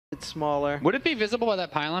bit smaller. Would it be visible by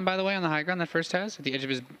that pylon, by the way, on the high ground that first has at the edge of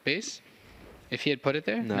his base? If he had put it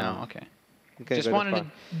there? No. Okay. Okay, Just wanted to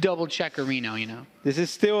double check Reno, you know. This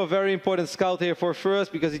is still a very important scout here for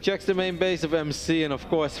First because he checks the main base of MC, and of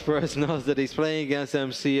course First knows that he's playing against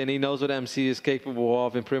MC and he knows what MC is capable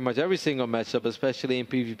of in pretty much every single matchup, especially in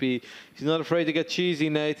PvP. He's not afraid to get cheesy,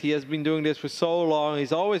 Nate. He has been doing this for so long.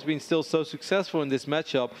 He's always been still so successful in this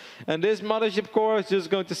matchup. And this Mothership Core is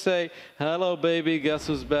just going to say, hello baby, guess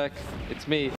who's back? It's me.